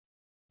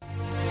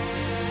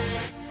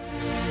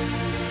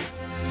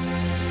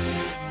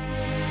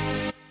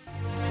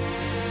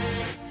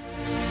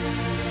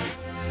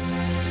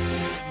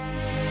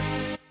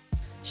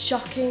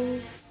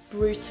Shocking,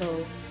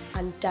 brutal,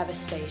 and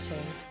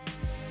devastating.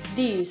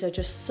 These are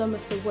just some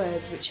of the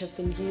words which have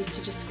been used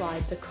to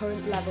describe the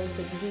current levels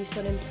of youth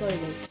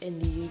unemployment in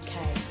the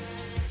UK.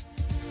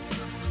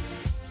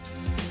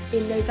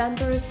 In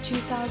November of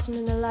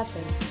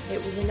 2011, it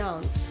was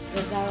announced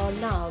that there are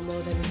now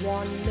more than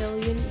 1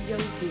 million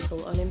young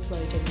people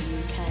unemployed in the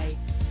UK.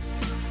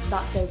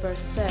 That's over a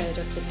third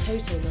of the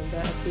total number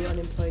of the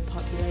unemployed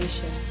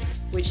population,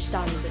 which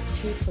stands at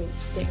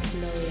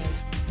 2.6 million.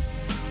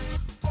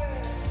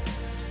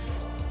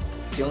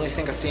 The only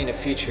thing I see in the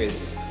future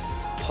is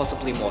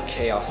possibly more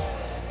chaos.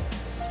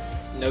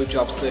 No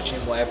job searching,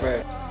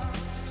 whatever.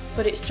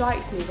 But it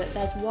strikes me that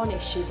there's one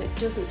issue that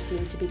doesn't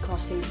seem to be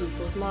crossing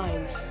people's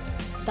minds.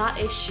 That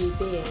issue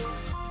being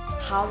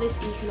how this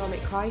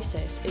economic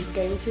crisis is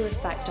going to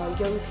affect our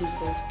young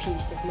people's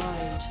peace of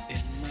mind.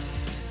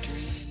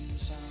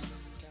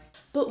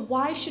 But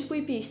why should we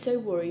be so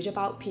worried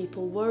about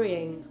people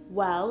worrying?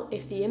 Well,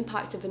 if the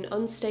impact of an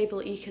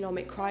unstable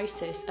economic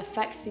crisis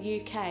affects the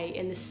UK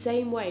in the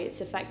same way it's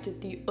affected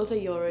the other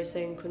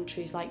Eurozone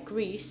countries like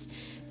Greece,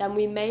 then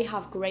we may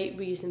have great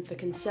reason for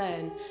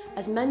concern,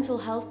 as mental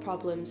health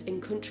problems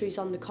in countries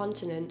on the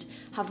continent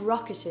have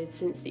rocketed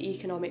since the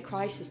economic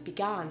crisis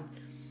began.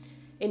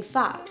 In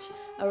fact,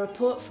 a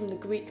report from the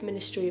Greek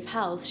Ministry of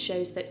Health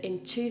shows that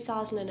in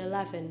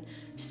 2011,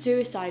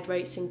 suicide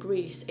rates in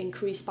Greece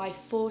increased by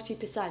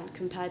 40%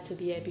 compared to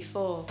the year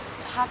before.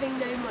 Having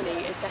no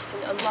money is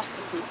getting a lot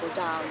of people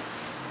down.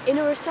 In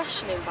a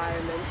recession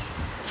environment,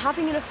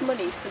 having enough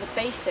money for the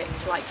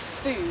basics like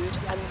food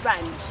and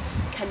rent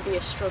can be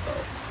a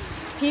struggle.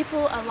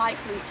 People are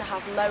likely to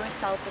have lower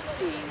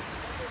self-esteem,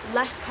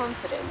 less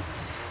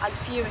confidence, and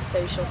fewer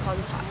social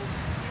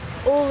contacts.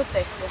 All of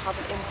this will have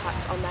an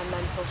impact on their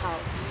mental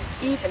health,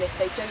 even if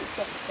they don't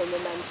suffer from a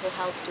mental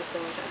health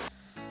disorder.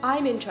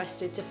 I'm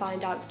interested to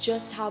find out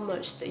just how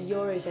much the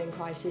Eurozone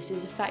crisis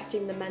is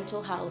affecting the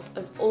mental health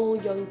of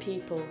all young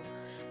people.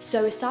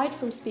 So aside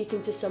from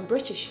speaking to some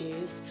British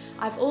youths,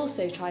 I've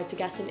also tried to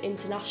get an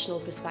international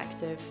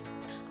perspective.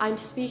 I'm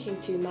speaking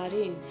to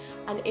Marine,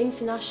 an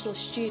international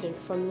student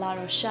from La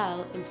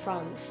Rochelle in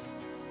France.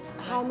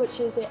 How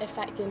much is it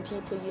affecting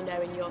people you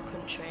know in your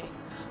country?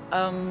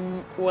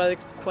 Well,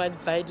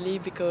 quite badly,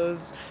 because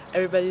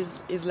everybody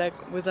is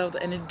like without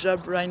any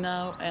job right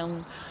now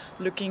and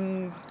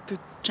looking to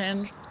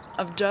change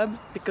of job,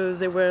 because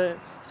they were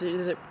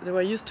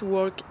used to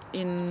work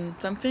in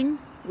something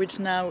which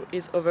now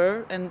is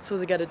over, and so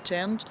they got a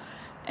change,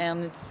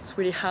 and it's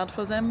really hard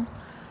for them.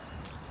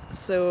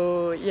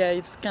 So yeah,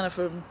 it's kind of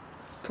a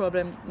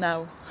problem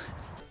now.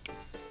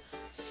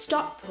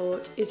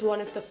 Stockport is one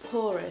of the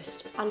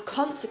poorest and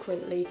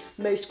consequently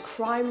most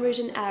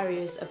crime-ridden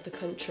areas of the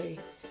country.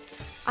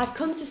 I've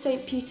come to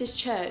St Peter's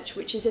Church,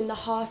 which is in the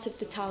heart of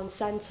the town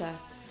centre.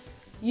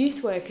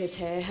 Youth workers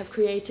here have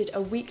created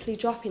a weekly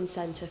drop-in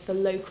centre for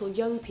local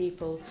young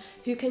people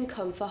who can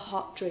come for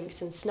hot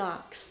drinks and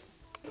snacks.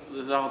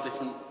 There's all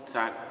different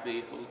types of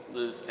people.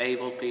 There's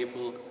able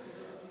people,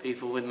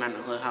 people with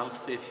mental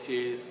health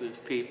issues, there's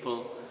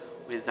people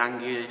with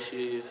anger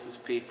issues, there's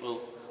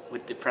people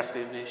with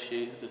depressive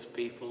issues, there's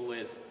people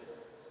with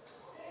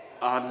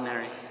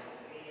ordinary,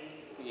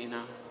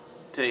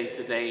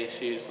 day-to-day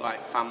issues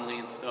like family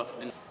and stuff.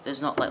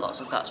 There's not like lots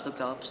of gaps for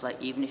jobs. Like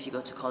even if you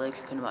go to college,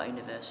 you come out of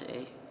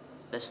university,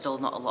 there's still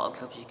not a lot of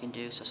jobs you can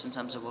do. So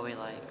sometimes I worry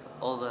like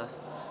all the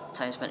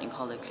time spent in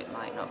college, it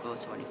might not go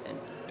to anything.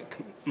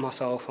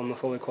 Myself, I'm a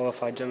fully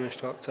qualified gym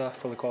instructor,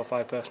 fully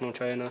qualified personal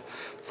trainer,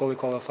 fully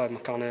qualified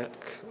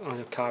mechanic on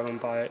a car and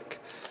bike,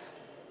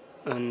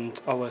 and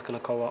I work in a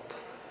co-op.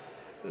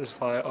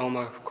 It's like all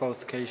my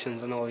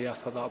qualifications and all the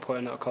effort that I put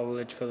in at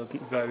college for the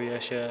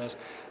various years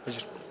are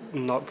just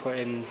not put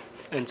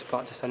into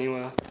practice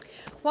anywhere.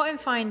 What I'm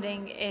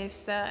finding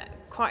is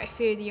that quite a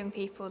few of the young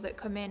people that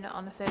come in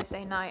on a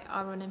Thursday night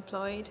are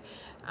unemployed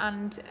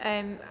and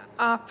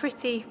are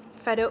pretty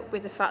fed up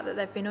with the fact that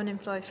they've been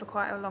unemployed for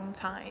quite a long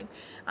time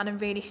and are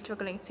really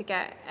struggling to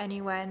get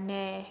anywhere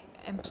near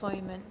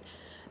employment.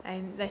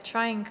 They're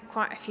trying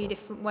quite a few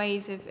different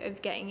ways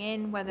of getting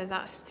in, whether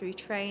that's through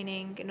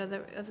training and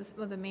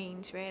other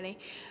means really.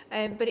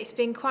 But it's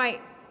been quite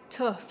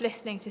tough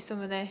listening to some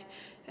of the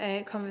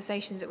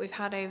conversations that we've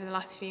had over the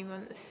last few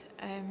months.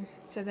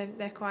 So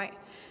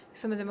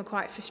some of them are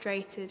quite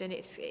frustrated, and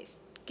it's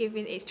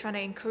trying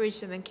to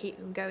encourage them and keep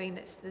them going.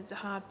 That's the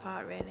hard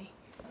part really.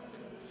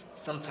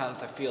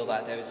 Sometimes I feel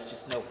that there is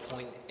just no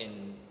point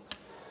in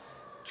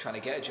trying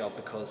to get a job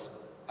because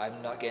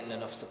I'm not getting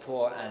enough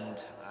support,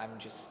 and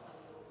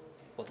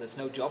there's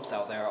no jobs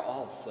out there at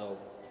all. So,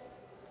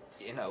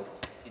 you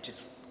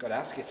just got to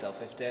ask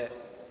yourself, if there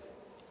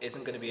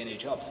isn't going to be any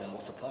jobs, then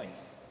what's the point?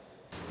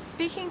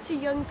 Speaking to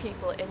young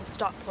people in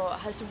Stockport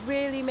has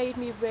really made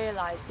me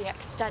realise the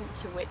extent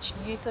to which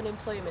youth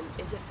unemployment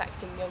is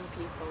affecting young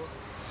people.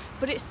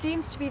 But it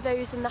seems to be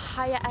those in the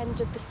higher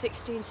end of the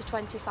 16 to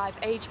 25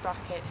 age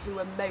bracket who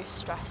are most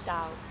stressed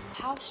out.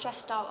 How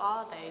stressed out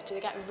are they? Do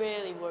they get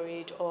really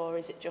worried, or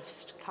is it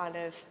just kind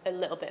of a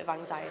little bit of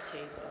anxiety?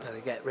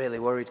 They get really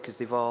worried because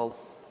they've all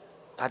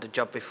had a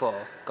job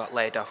before, got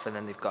laid off, and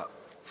then they've got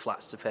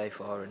flats to pay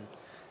for and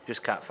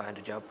just can't find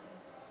a job.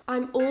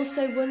 I'm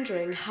also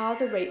wondering how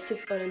the rates of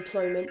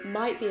unemployment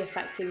might be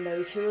affecting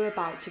those who are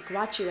about to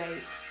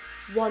graduate.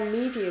 One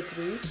Media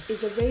Group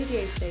is a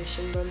radio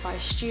station run by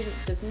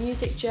students of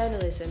music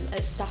journalism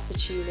at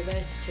Staffordshire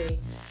University.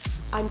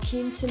 I'm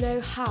keen to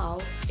know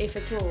how, if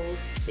at all,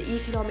 the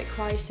economic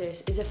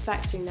crisis is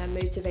affecting their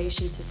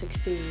motivation to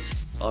succeed.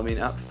 I mean,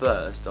 at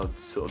first I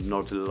sort of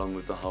nodded along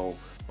with the whole,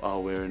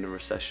 oh, we're in a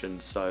recession,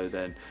 so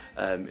then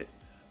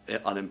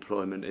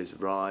unemployment is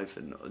rife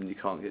and you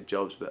can't get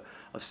jobs. But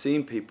I've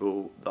seen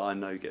people that I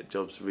know get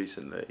jobs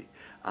recently,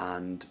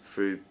 and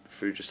through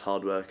just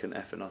hard work and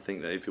effort, and I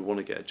think that if you want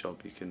to get a job,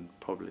 you can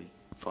probably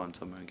find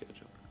somewhere and get a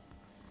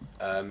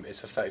job.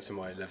 It's affecting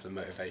my level of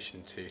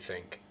motivation to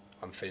think,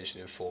 I'm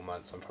finishing in 4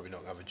 months, I'm probably not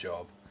going to have a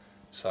job.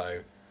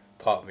 So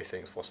part of me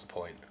thinks, what's the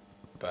point?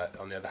 But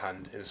on the other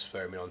hand, it's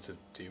spurring me on to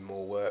do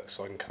more work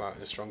so I can come out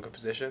in a stronger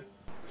position.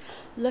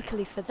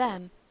 Luckily for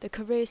them, the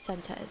Careers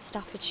Centre at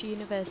Staffordshire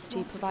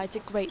University provides a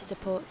great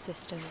support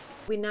system.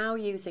 We're now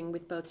using,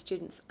 with both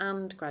students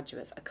and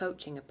graduates, a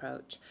coaching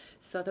approach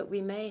so that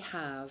we may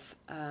have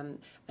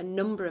a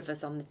number of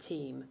us on the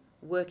team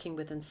working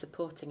with and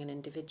supporting an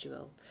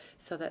individual,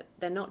 so that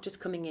they're not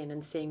just coming in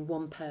and seeing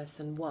one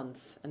person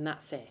once and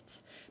that's it,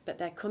 but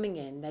they're coming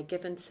in, they're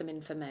given some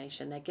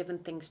information, they're given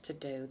things to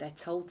do, they're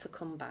told to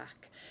come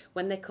back.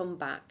 When they come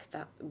back,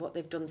 that what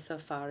they've done so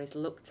far is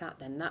looked at,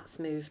 then that's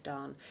moved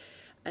on.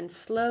 And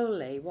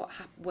slowly what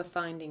we're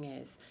finding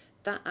is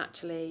that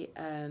actually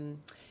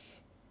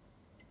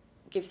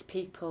gives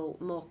people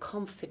more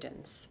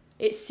confidence.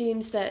 It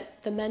seems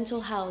that the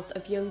mental health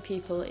of young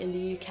people in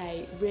the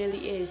UK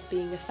really is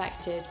being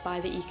affected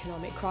by the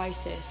economic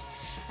crisis,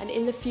 and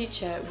in the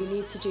future we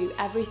need to do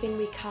everything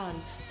we can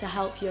to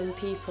help young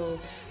people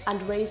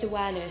and raise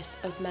awareness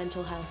of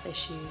mental health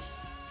issues.